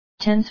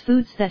10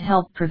 foods that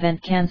help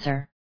prevent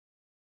cancer.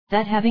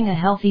 That having a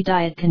healthy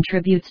diet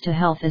contributes to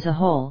health as a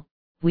whole,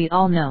 we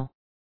all know.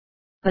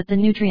 But the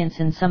nutrients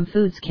in some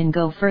foods can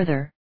go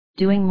further,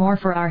 doing more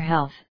for our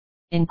health,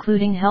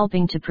 including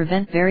helping to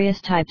prevent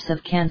various types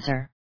of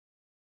cancer.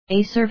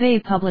 A survey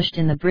published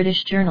in the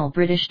British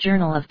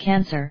Journal of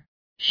Cancer,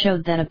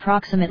 showed that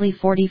approximately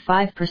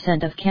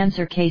 45% of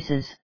cancer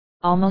cases,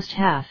 almost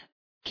half,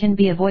 can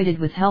be avoided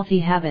with healthy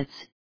habits,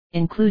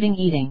 including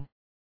eating.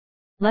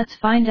 Let's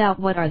find out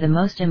what are the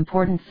most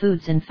important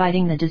foods in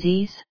fighting the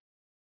disease.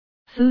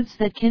 Foods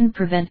that can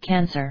prevent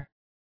cancer.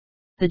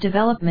 The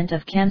development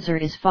of cancer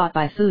is fought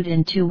by food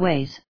in two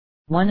ways.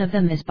 One of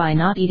them is by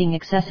not eating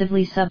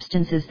excessively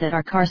substances that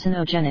are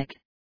carcinogenic,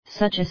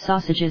 such as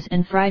sausages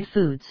and fried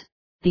foods.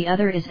 The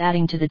other is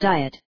adding to the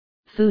diet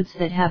foods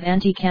that have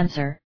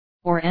anti-cancer,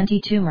 or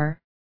anti-tumor,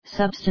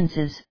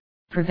 substances,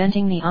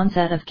 preventing the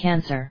onset of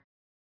cancer.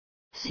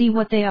 See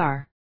what they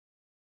are.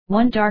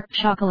 1. Dark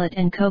chocolate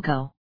and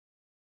cocoa.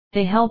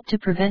 They help to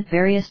prevent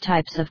various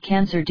types of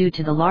cancer due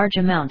to the large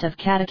amount of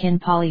catechin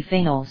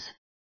polyphenols.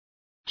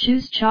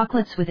 Choose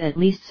chocolates with at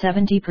least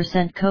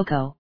 70%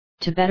 cocoa,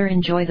 to better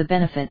enjoy the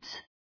benefits.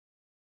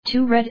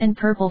 2. Red and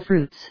purple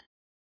fruits.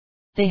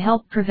 They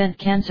help prevent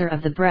cancer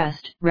of the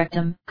breast,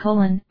 rectum,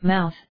 colon,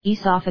 mouth,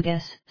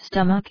 esophagus,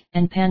 stomach,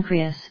 and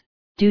pancreas,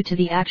 due to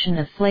the action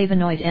of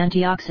flavonoid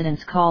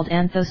antioxidants called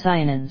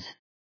anthocyanins.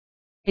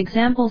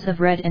 Examples of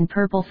red and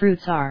purple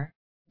fruits are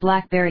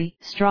blackberry,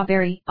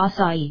 strawberry,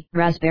 açaí,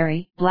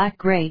 raspberry, black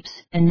grapes,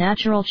 and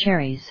natural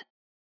cherries.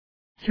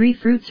 3.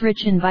 Fruits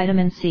rich in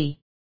vitamin C.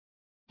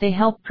 They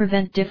help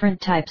prevent different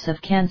types of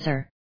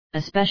cancer,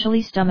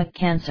 especially stomach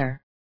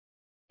cancer.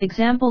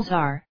 Examples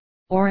are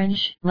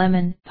orange,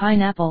 lemon,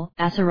 pineapple,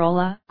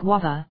 acerola,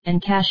 guava,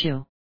 and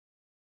cashew.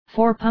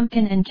 4.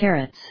 Pumpkin and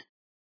carrots.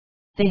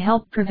 They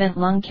help prevent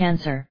lung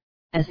cancer,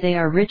 as they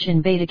are rich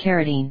in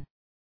beta-carotene.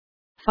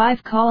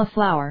 5.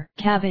 Cauliflower,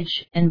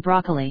 cabbage, and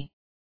broccoli.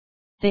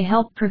 They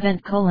help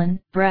prevent colon,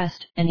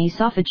 breast, and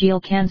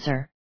esophageal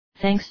cancer,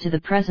 thanks to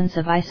the presence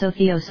of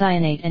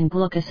isothiocyanate and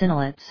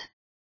glucosinolates.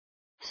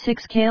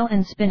 6. Kale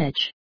and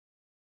spinach.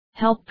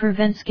 Help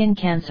prevent skin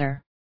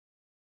cancer.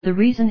 The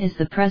reason is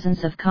the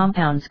presence of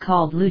compounds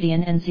called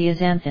lutein and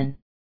zeaxanthin.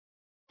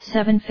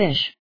 7.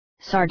 Fish,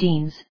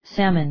 sardines,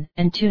 salmon,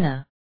 and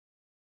tuna.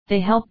 They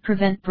help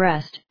prevent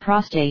breast,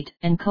 prostate,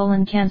 and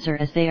colon cancer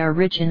as they are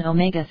rich in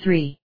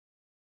omega-3.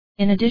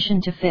 In addition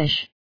to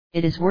fish,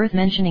 it is worth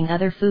mentioning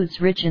other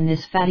foods rich in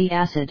this fatty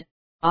acid: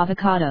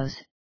 avocados,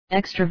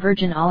 extra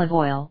virgin olive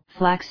oil,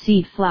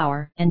 flaxseed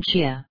flour, and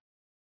chia.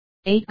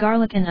 8.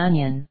 Garlic and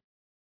onion.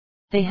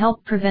 They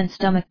help prevent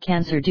stomach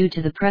cancer due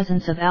to the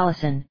presence of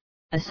allicin,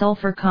 a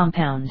sulfur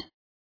compound.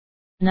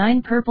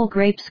 9. Purple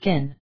grape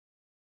skin.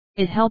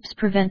 It helps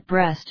prevent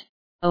breast,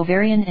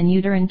 ovarian and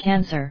uterine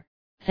cancer,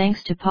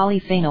 thanks to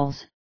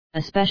polyphenols,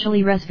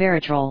 especially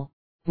resveratrol,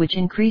 which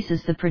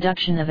increases the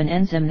production of an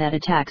enzyme that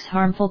attacks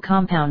harmful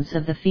compounds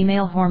of the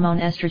female hormone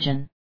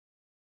estrogen.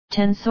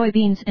 10.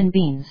 Soybeans and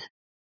beans.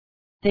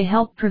 They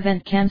help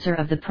prevent cancer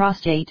of the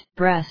prostate,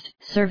 breast,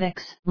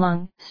 cervix,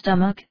 lung,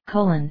 stomach,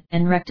 colon,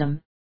 and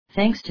rectum,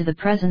 thanks to the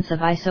presence of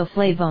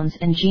isoflavones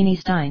and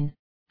genistein,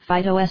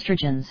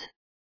 phytoestrogens.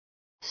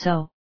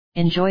 So,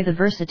 enjoy the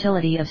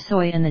versatility of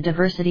soy and the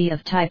diversity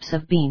of types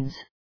of beans.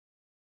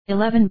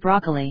 11.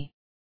 Broccoli.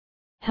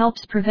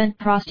 Helps prevent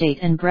prostate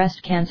and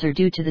breast cancer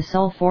due to the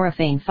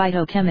sulforaphane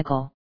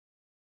phytochemical.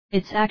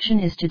 Its action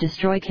is to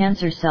destroy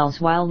cancer cells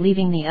while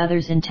leaving the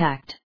others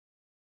intact.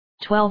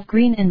 12.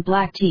 Green and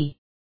black tea.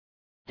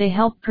 They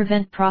help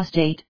prevent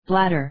prostate,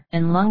 bladder,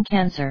 and lung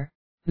cancer,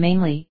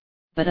 mainly,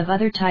 but of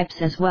other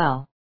types as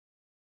well.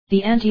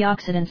 The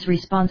antioxidants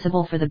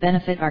responsible for the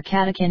benefit are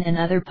catechin and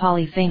other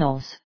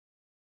polyphenols.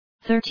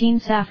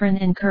 13. Saffron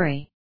and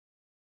curry.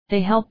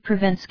 They help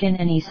prevent skin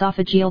and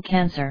esophageal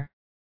cancer.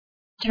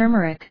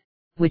 Turmeric,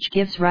 which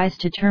gives rise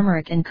to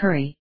turmeric and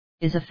curry,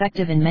 is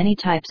effective in many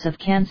types of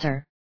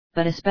cancer,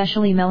 but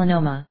especially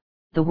melanoma,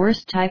 the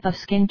worst type of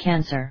skin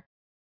cancer.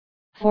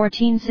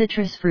 14.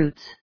 Citrus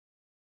fruits.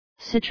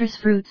 Citrus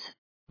fruits,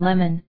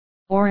 lemon,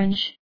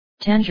 orange,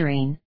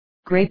 tangerine,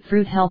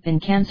 grapefruit help in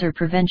cancer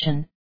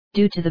prevention,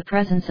 due to the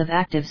presence of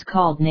actives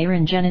called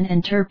naringenin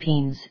and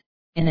terpenes,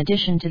 in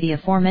addition to the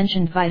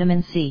aforementioned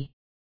vitamin C.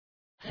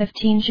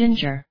 15.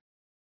 Ginger.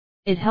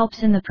 It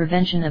helps in the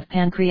prevention of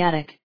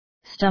pancreatic,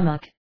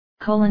 stomach,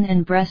 colon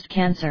and breast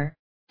cancer,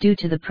 due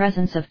to the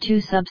presence of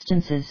two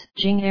substances,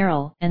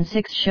 gingerol and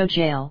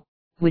 6-shogaol,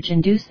 which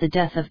induce the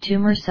death of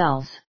tumor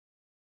cells.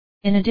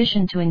 In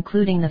addition to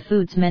including the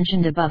foods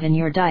mentioned above in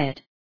your diet,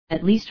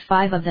 at least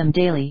 5 of them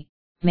daily,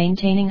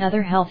 maintaining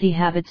other healthy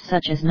habits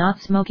such as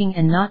not smoking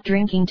and not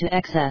drinking to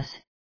excess,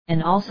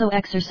 and also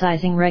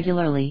exercising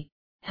regularly,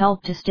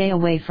 help to stay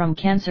away from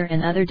cancer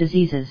and other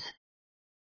diseases.